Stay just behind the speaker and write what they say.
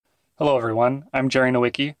Hello, everyone. I'm Jerry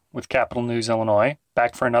Nowicki with Capital News Illinois,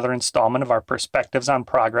 back for another installment of our Perspectives on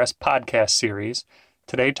Progress podcast series.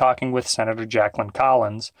 Today, talking with Senator Jacqueline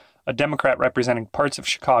Collins, a Democrat representing parts of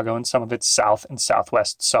Chicago and some of its south and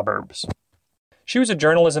southwest suburbs. She was a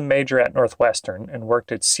journalism major at Northwestern and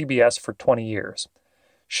worked at CBS for 20 years.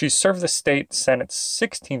 She's served the state Senate's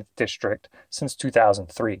 16th district since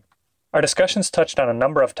 2003. Our discussions touched on a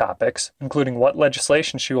number of topics, including what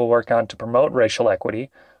legislation she will work on to promote racial equity,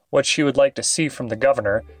 what she would like to see from the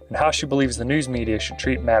governor, and how she believes the news media should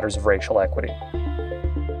treat matters of racial equity.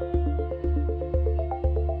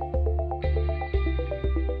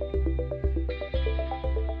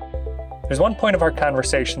 There's one point of our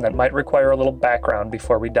conversation that might require a little background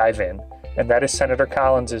before we dive in, and that is Senator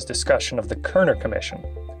Collins' discussion of the Kerner Commission.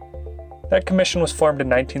 That commission was formed in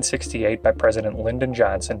 1968 by President Lyndon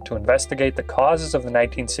Johnson to investigate the causes of the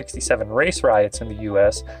 1967 race riots in the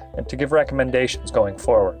U.S. and to give recommendations going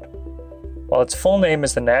forward. While its full name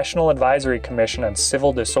is the National Advisory Commission on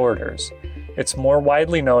Civil Disorders, it's more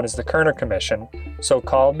widely known as the Kerner Commission, so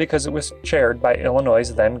called because it was chaired by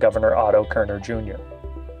Illinois' then Governor Otto Kerner Jr.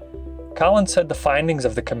 Collins said the findings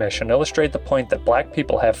of the commission illustrate the point that Black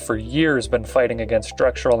people have for years been fighting against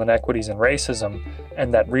structural inequities and racism,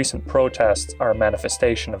 and that recent protests are a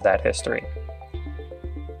manifestation of that history.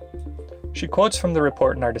 She quotes from the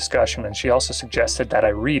report in our discussion, and she also suggested that I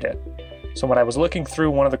read it. So when I was looking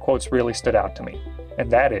through, one of the quotes really stood out to me,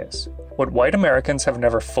 and that is, "What white Americans have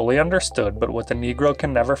never fully understood, but what the Negro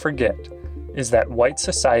can never forget, is that white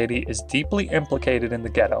society is deeply implicated in the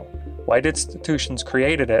ghetto. White institutions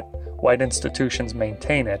created it, white institutions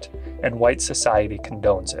maintain it, and white society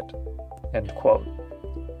condones it." End quote.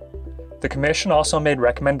 The commission also made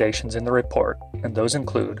recommendations in the report, and those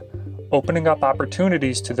include opening up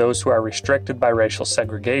opportunities to those who are restricted by racial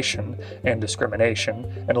segregation and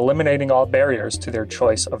discrimination, and eliminating all barriers to their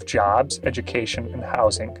choice of jobs, education, and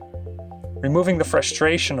housing. Removing the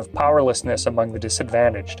frustration of powerlessness among the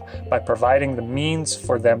disadvantaged by providing the means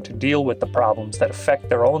for them to deal with the problems that affect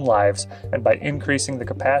their own lives, and by increasing the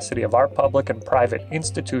capacity of our public and private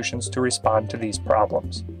institutions to respond to these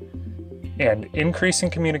problems. And increasing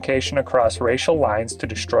communication across racial lines to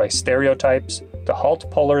destroy stereotypes, to halt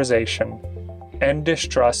polarization, end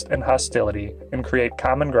distrust and hostility, and create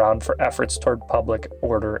common ground for efforts toward public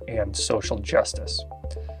order and social justice.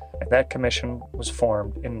 And that commission was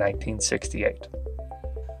formed in 1968.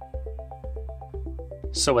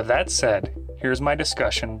 So with that said, here's my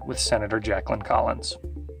discussion with Senator Jacqueline Collins.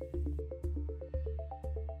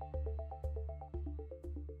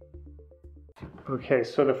 Okay,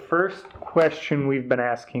 so the first question we've been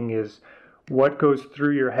asking is, what goes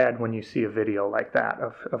through your head when you see a video like that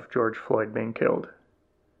of George Floyd being killed?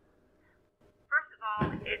 First of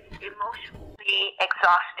all, it's emotionally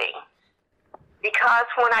exhausting. Because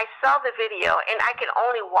when I saw the video, and I could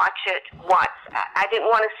only watch it once, I didn't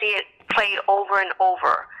want to see it played over and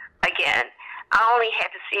over again. I only had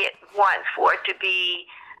to see it once for it to be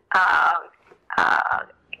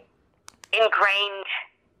ingrained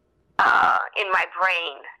in my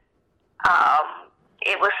brain.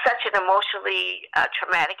 It was such an emotionally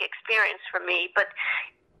traumatic experience for me, but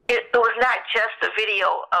it was not just a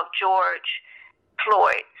video of George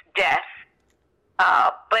Floyd's death,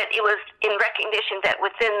 but it was in recognition that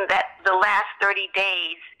within the last 30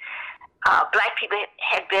 days, Black people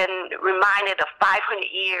had been reminded of 500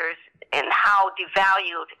 years and how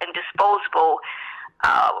devalued and disposable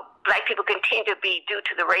Black people continue to be due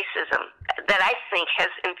to the racism that I think has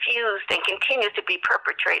infused and continues to be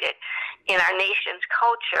perpetrated in our nation's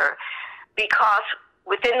culture. Because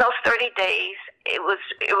within those 30 days, I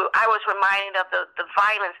was reminded of the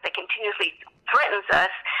violence that continuously threatens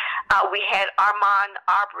us. We had Ahmaud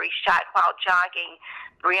Arbery shot while jogging,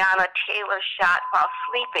 Breonna Taylor shot while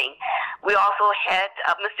sleeping. We also had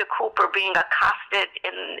Mr. Cooper being accosted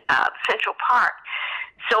in Central Park.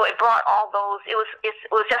 So it brought all those. It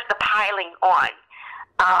was just the piling on,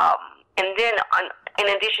 and then in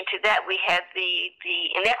addition to that, we had the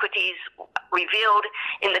inequities revealed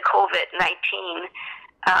in the COVID-19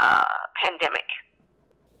 pandemic.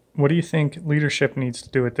 What do you think leadership needs to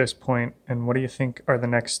do at this point, and what do you think are the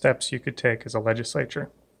next steps you could take as a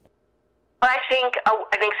legislature? Well, I think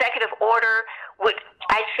an executive order would,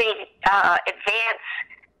 advance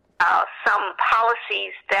some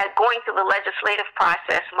policies that going through the legislative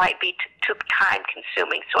process might be too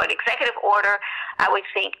time-consuming. So an executive order, I would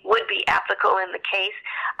think, would be applicable in the case.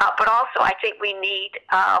 But also, I think we need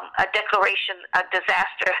a declaration, a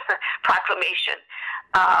disaster proclamation,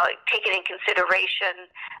 taking in consideration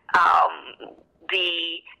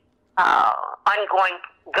the ongoing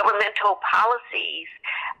governmental policies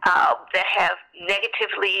that have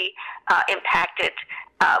negatively impacted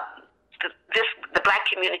the Black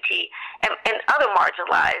community and other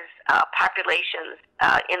marginalized populations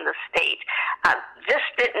in the state. This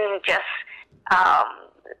didn't just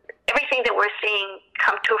everything that we're seeing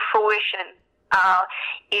come to fruition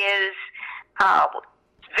is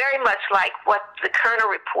very much like what the Kerner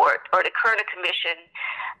report or the Kerner Commission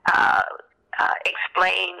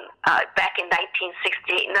explained back in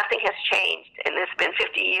 1968. Nothing has changed, and it's been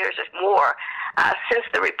 50 years or more since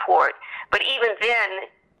the report. But even then,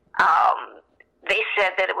 they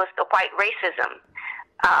said that it was the white racism,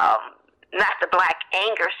 not the Black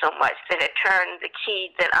anger so much, that had turned the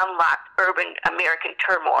key that unlocked urban American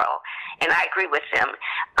turmoil. And I agree with them.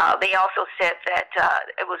 They also said that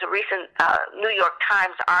it was a recent New York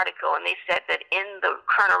Times article, and they said that in the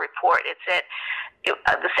Kerner report, it said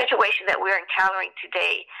the situation that we're encountering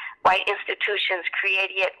today, white institutions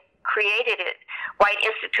created it, white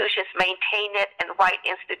institutions maintain it, and white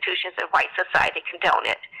institutions and white society condone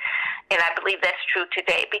it. And I believe that's true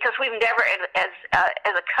today because we've never, as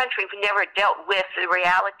a country, we've never dealt with the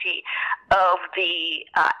reality of the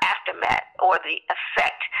aftermath or the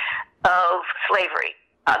effect of slavery.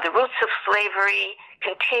 The roots of slavery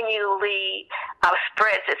continually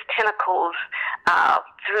spreads its tentacles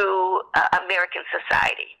through American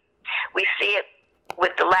society. We see it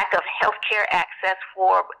with the lack of health care access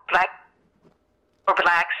for blacks,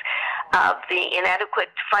 the inadequate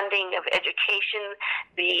funding of education,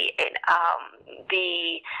 the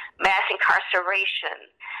mass incarceration,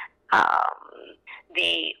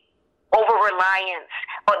 the over-reliance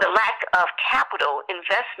or the lack of capital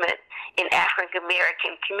investment in African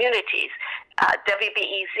American communities.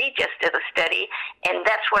 WBEZ just did a study, and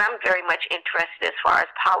that's what I'm very much interested as far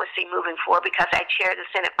as policy moving forward because I chair the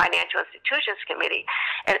Senate Financial Institutions Committee.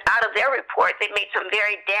 And out of their report, they made some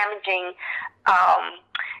very damaging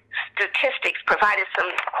statistics, provided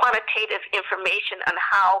some quantitative information on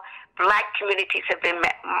how Black communities have been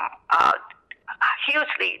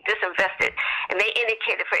hugely disinvested, and they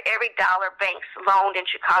indicated for every dollar banks loaned in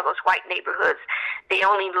Chicago's white neighborhoods, they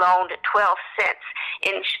only loaned 12 cents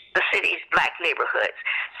in the city's Black neighborhoods.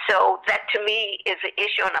 So that to me is an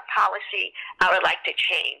issue and a policy I would like to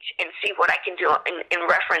change and see what I can do in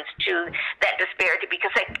reference to that disparity,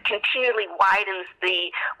 because it continually widens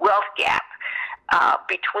the wealth gap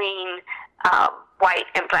between white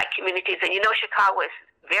and Black communities. And you know Chicago is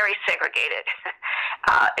very segregated.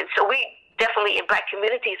 And so we definitely in Black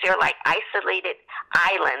communities, they're like isolated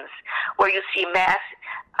islands where you see mass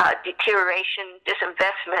deterioration,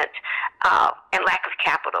 disinvestment, and lack of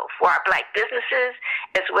capital for our Black businesses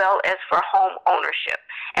as well as for home ownership.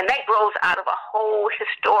 And that grows out of a whole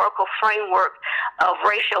historical framework of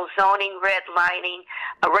racial zoning, redlining,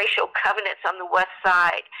 racial covenants on the west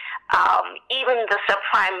side, even the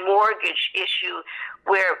subprime mortgage issue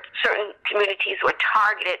where certain communities were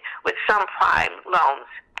targeted with some prime loans.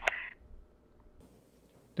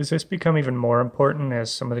 Does this become even more important as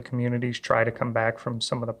some of the communities try to come back from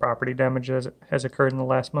some of the property damage that has occurred in the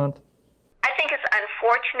last month? I think it's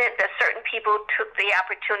unfortunate that certain people took the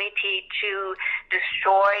opportunity to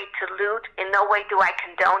destroy, to loot. In no way do I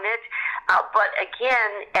condone it. But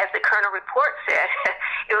again, as the Kerner report said,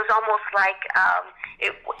 it was almost like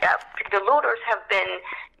the looters have been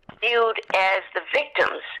viewed as the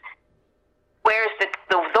victims, whereas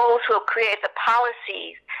those who have created the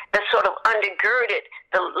policies that sort of undergirded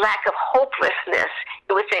the lack of hopelessness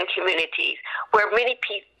within communities, where many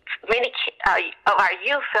of our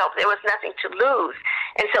youth felt there was nothing to lose.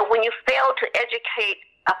 And so when you fail to educate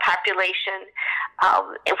a population,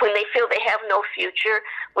 and when they feel they have no future,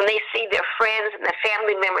 when they see their friends and their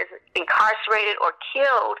family members incarcerated or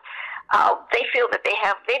killed, they feel that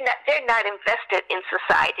they're not invested in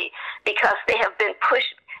society because they have been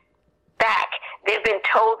pushed back. They've been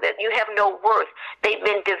told that you have no worth. They've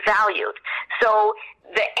been devalued. So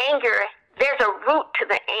the anger, there's a root to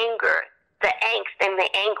the anger, the angst and the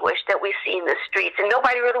anguish that we see in the streets. And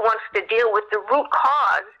nobody really wants to deal with the root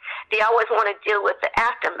cause. They always want to deal with the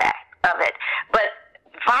aftermath of it. But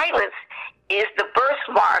violence is the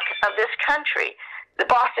birthmark of this country. The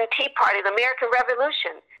Boston Tea Party, the American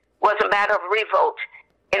Revolution, was a matter of revolt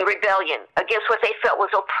and rebellion against what they felt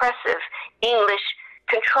was oppressive English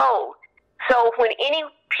control. So when any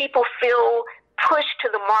people feel pushed to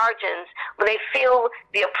the margins, when they feel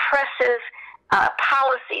the oppressive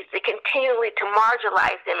policies that continually to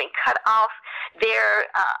marginalize them and cut off their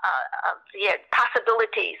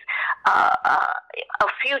possibilities of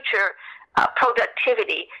future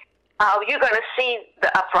productivity, you're going to see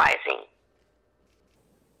the uprising.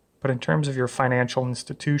 But in terms of your financial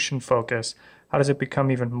institution focus, How does it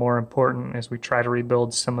become even more important as we try to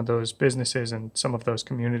rebuild some of those businesses and some of those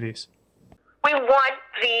communities? We want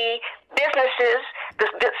the businesses,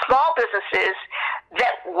 the small businesses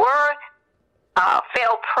that were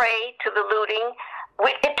fell prey to the looting.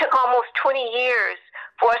 It took almost 20 years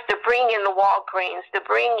for us to bring in the Walgreens, to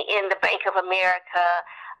bring in the Bank of America,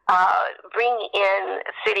 bring in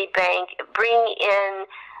Citibank, bring in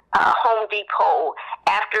Home Depot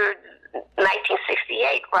after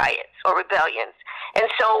 1968 riots or rebellions.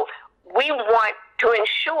 And so we want to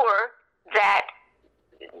ensure that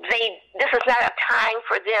this is not a time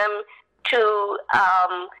for them to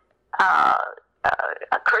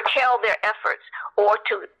curtail their efforts or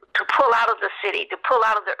to pull out of the city, to pull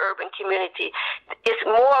out of the urban community. It's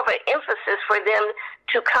more of an emphasis for them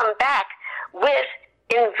to come back with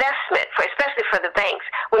investment, especially for the banks.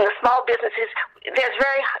 When the small businesses, it's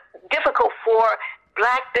very difficult for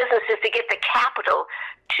Black businesses to get the capital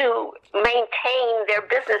to maintain their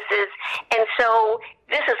businesses. And so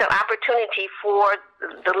this is an opportunity for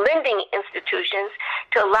the lending institutions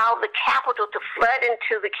to allow the capital to flood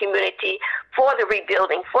into the community for the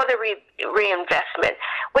rebuilding, for the reinvestment,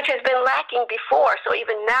 which has been lacking before. So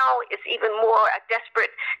even now, it's even more a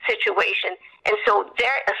desperate situation. And so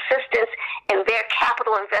their assistance and their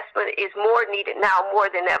capital investment is more needed now more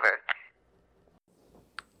than ever.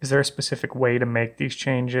 Is there a specific way to make these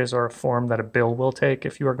changes or a form that a bill will take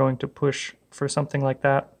if you are going to push for something like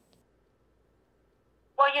that?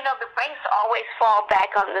 Well, the banks always fall back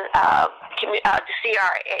on the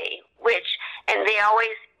CRA, and they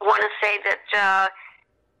always want to say that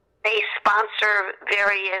they sponsor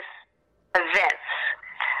various events.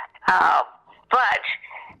 But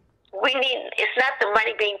it's not the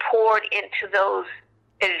money being poured into those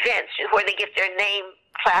events where they get their name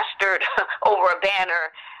plastered over a banner.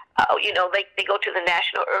 They go to the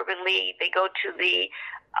National Urban League, they go to the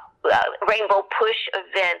Rainbow Push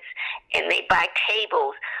events, and they buy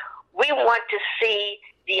tables. We want to see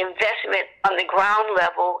the investment on the ground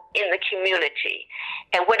level in the community.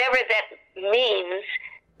 And whatever that means,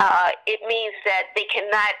 it means that they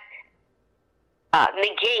cannot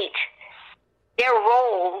negate their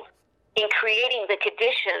role in creating the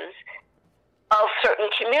conditions of certain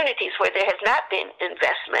communities where there has not been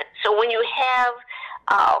investment. So when you have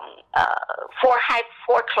high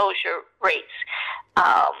foreclosure rates,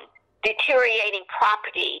 deteriorating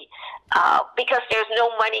property, because there's no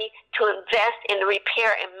money to invest in the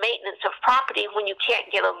repair and maintenance of property when you can't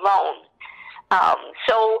get a loan.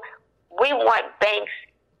 So we want banks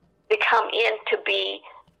to come in to be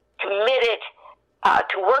committed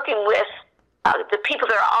to working with the people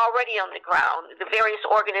that are already on the ground, the various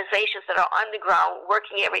organizations that are on the ground,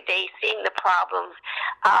 working every day, seeing the problems,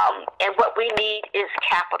 and what we need is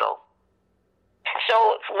capital.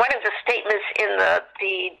 So one of the statements in the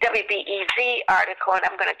WBEZ article, and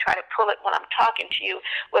I'm going to try to pull it when I'm talking to you,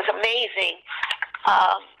 was amazing,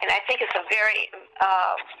 and I think it's a very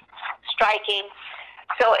striking.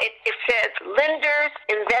 So it says, lenders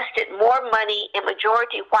invested more money in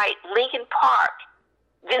majority white Lincoln Park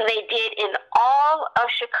than they did in all of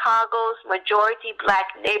Chicago's majority Black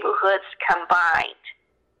neighborhoods combined.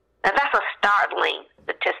 Now that's a startling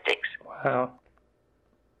statistics. Wow.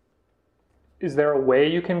 Is there a way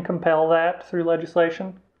you can compel that through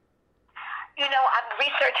legislation? I'm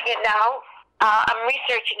researching it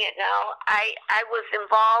now. I was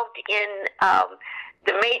involved in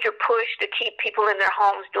the major push to keep people in their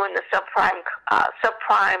homes during the subprime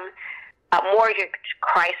mortgage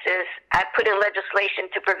crisis. I put in legislation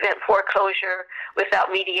to prevent foreclosure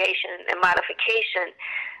without mediation and modification.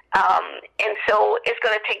 And so it's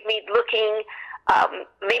going to take me looking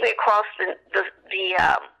maybe across the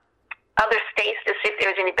other states to see if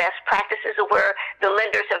there's any best practices or where the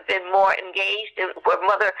lenders have been more engaged and where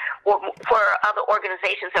other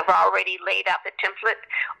organizations have already laid out the template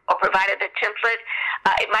or provided the template.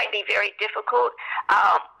 It might be very difficult.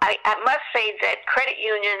 I must say that credit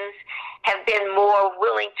unions have been more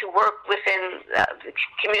willing to work within the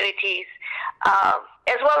communities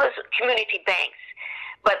as well as community banks.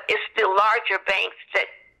 But it's the larger banks that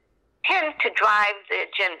tend to drive the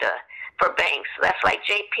agenda for banks. That's like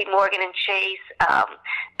J.P. Morgan and Chase,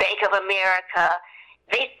 Bank of America.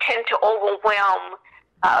 They tend to overwhelm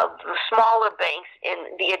the smaller banks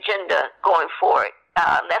in the agenda going forward.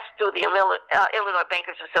 That's through the Illinois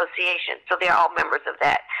Bankers Association, so they're all members of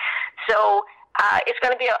that. So it's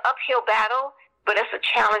going to be an uphill battle, but it's a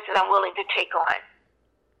challenge that I'm willing to take on.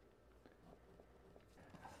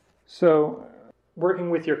 So, working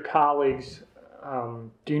with your colleagues,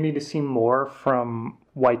 do you need to see more from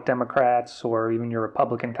white Democrats or even your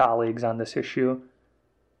Republican colleagues on this issue?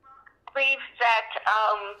 I believe that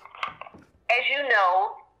as you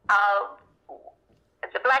know,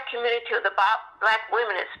 the black community, or the black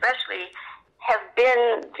women especially, have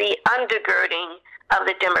been the undergirding of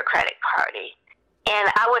the Democratic Party.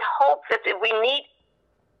 And I would hope that we need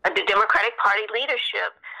the Democratic Party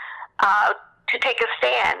leadership to take a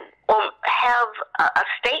stand or have a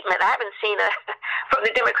statement. I haven't seen from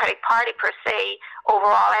the Democratic Party per se.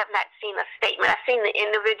 Overall, I have not seen a statement. I've seen the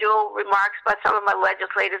individual remarks by some of my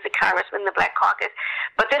legislators, the congressmen, the Black Caucus.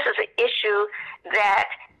 But this is an issue that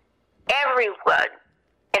everyone,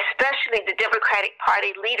 especially the Democratic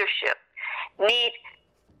Party leadership, need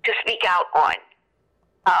to speak out on.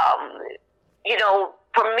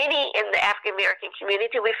 For many in the African American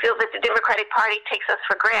community, we feel that the Democratic Party takes us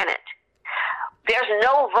for granted. There's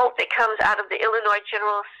no vote that comes out of the Illinois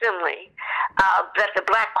General Assembly that the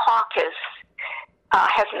Black Caucus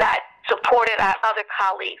has not supported our other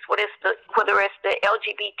colleagues, whether it's the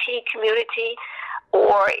LGBT community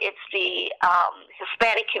or it's the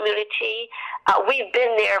Hispanic community. We've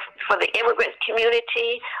been there for the immigrant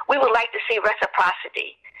community. We would like to see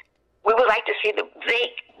reciprocity. We would like to see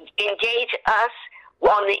they engage us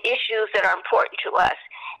on the issues that are important to us,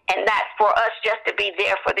 and not for us just to be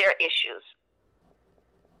there for their issues.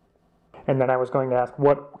 And then I was going to ask,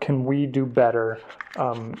 what can we do better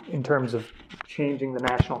in terms of changing the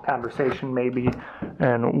national conversation maybe,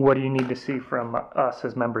 and what do you need to see from us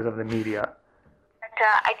as members of the media?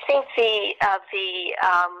 I think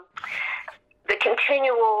the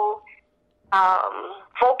continual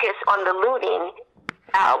focus on the looting,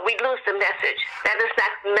 we lose the message. That is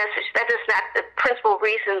not the message. That is not the principal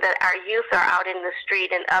reason that our youth are out in the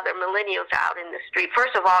street and other millennials are out in the street.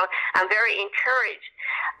 First of all, I'm very encouraged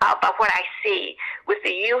by what I see with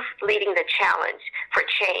the youth leading the challenge for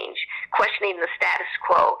change, questioning the status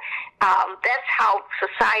quo. That's how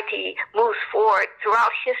society moves forward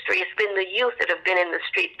throughout history. It's been the youth that have been in the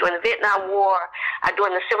streets during the Vietnam War,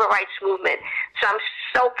 during the Civil Rights Movement. So I'm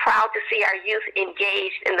so proud to see our youth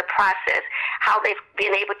engaged in the process, how they've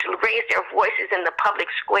been able to raise their voices in the public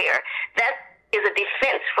square. That is a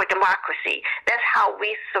defense for democracy. That's how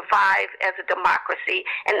we survive as a democracy,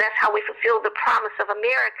 and that's how we fulfill the promise of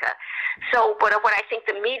America. So what I think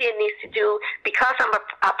the media needs to do, because I'm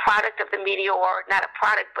a product of the media, or not a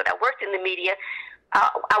product, but I worked in the media,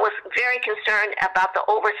 I was very concerned about the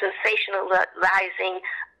over-sensationalizing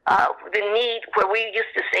the need, where we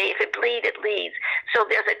used to say, if it bleeds, it leads. So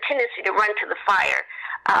there's a tendency to run to the fire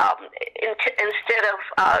instead of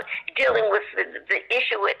dealing with the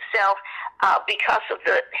issue itself because of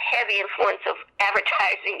the heavy influence of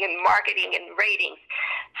advertising and marketing and ratings.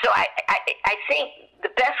 So I think the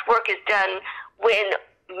best work is done when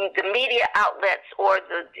the media outlets or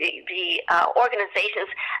the organizations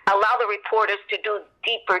allow the reporters to do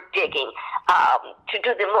deeper digging, to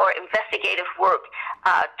do the more investigative work,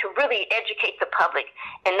 to really educate the public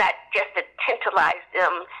and not just to tantalize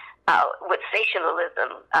them with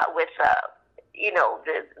sensationalism, with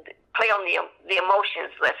the play on the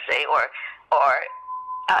emotions, let's say, or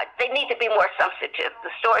they need to be more substantive.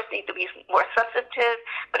 The stories need to be more substantive,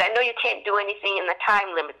 but I know you can't do anything in the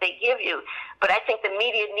time limit they give you. But I think the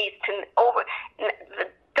media needs to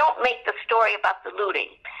don't make the story about the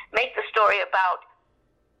looting. Make the story about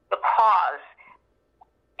the cause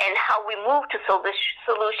and how we move to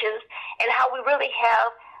solutions, and how we really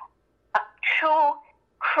have a true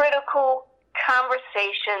critical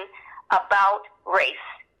conversation about race.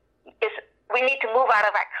 We need to move out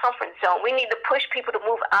of our comfort zone. We need to push people to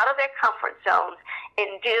move out of their comfort zones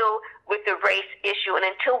and deal with the race issue. And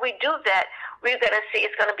until we do that, we're going to see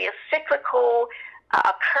it's going to be a cyclical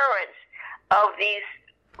occurrence of these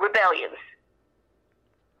rebellions.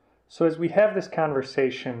 So as we have this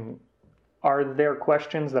conversation, are there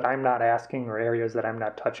questions that I'm not asking or areas that I'm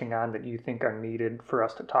not touching on that you think are needed for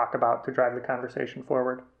us to talk about to drive the conversation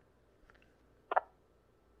forward?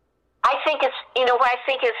 I think what I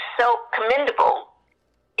think is so commendable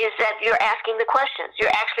is that you're asking the questions.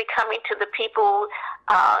 You're actually coming to the people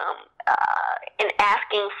and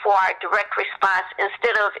asking for a direct response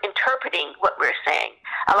instead of interpreting what we're saying.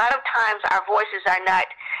 A lot of times our voices are not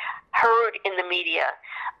heard in the media.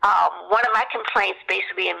 One of my complaints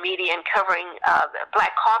basically in media and covering the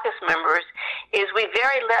Black Caucus members is we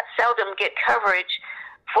very seldom get coverage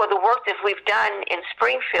for the work that we've done in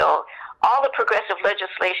Springfield. All the progressive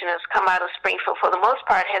legislation that's come out of Springfield, for the most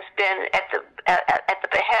part, has been at the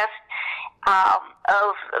behest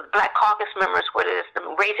of Black Caucus members, whether it's the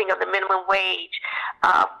raising of the minimum wage,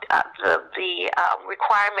 the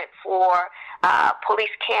requirement for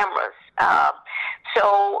police cameras,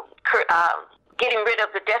 getting rid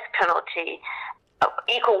of the death penalty,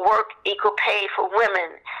 equal work, equal pay for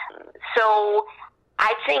women. So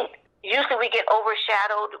I think usually we get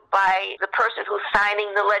overshadowed by the person who's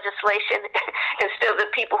signing the legislation instead of the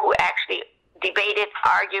people who actually debated,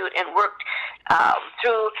 argued, and worked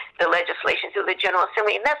through the legislation, through the General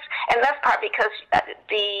Assembly. And that's part because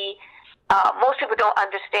most people don't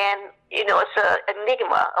understand, it's an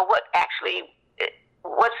enigma of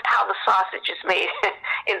how the sausage is made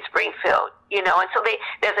in Springfield, and so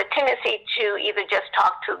there's a tendency to either just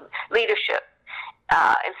talk to leadership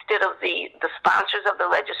instead of the sponsors of the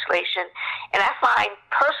legislation. And I find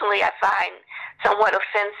somewhat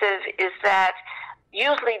offensive is that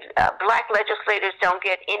usually black legislators don't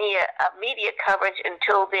get any media coverage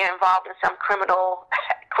until they're involved in some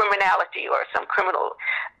criminality or some criminal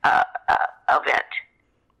event.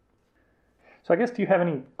 So I guess, do you have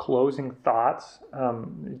any closing thoughts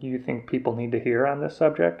you think people need to hear on this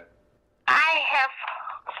subject? I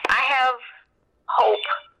have hope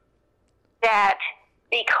that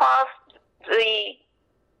because the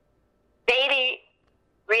daily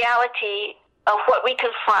reality of what we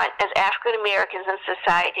confront as African Americans in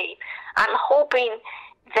society, I'm hoping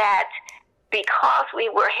that because we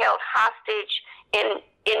were held hostage in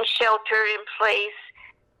shelter in place,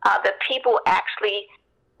 the people actually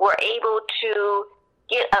were able to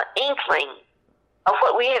get an inkling of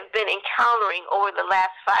what we have been encountering over the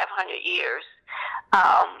last 500 years.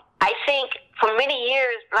 I think for many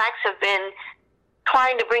years, blacks have been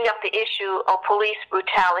trying to bring up the issue of police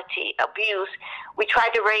brutality, abuse. We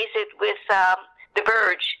tried to raise it with the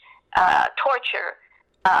Verge, torture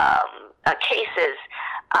cases,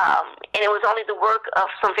 and it was only the work of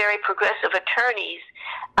some very progressive attorneys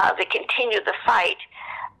that continued the fight.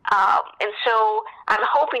 And so I'm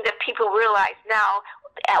hoping that people realize now,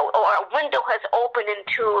 or a window has opened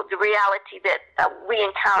into the reality that we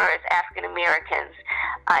encounter as African Americans.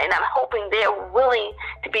 And I'm hoping they're willing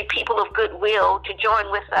to be people of goodwill to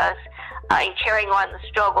join with us in carrying on the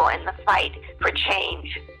struggle and the fight for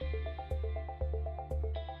change.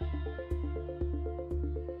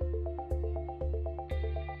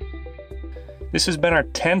 This has been our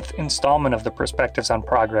 10th installment of the Perspectives on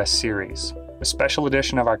Progress series, a special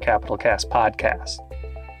edition of our Capital Cast podcast.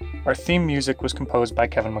 Our theme music was composed by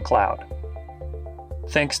Kevin MacLeod.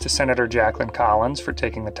 Thanks to Senator Jacqueline Collins for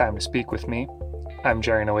taking the time to speak with me. I'm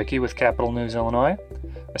Jerry Nowicki with Capital News Illinois,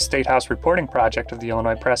 a State House reporting project of the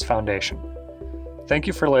Illinois Press Foundation. Thank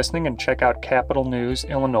you for listening, and check out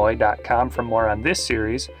capitalnewsillinois.com for more on this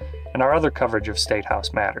series and our other coverage of State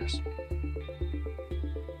House matters.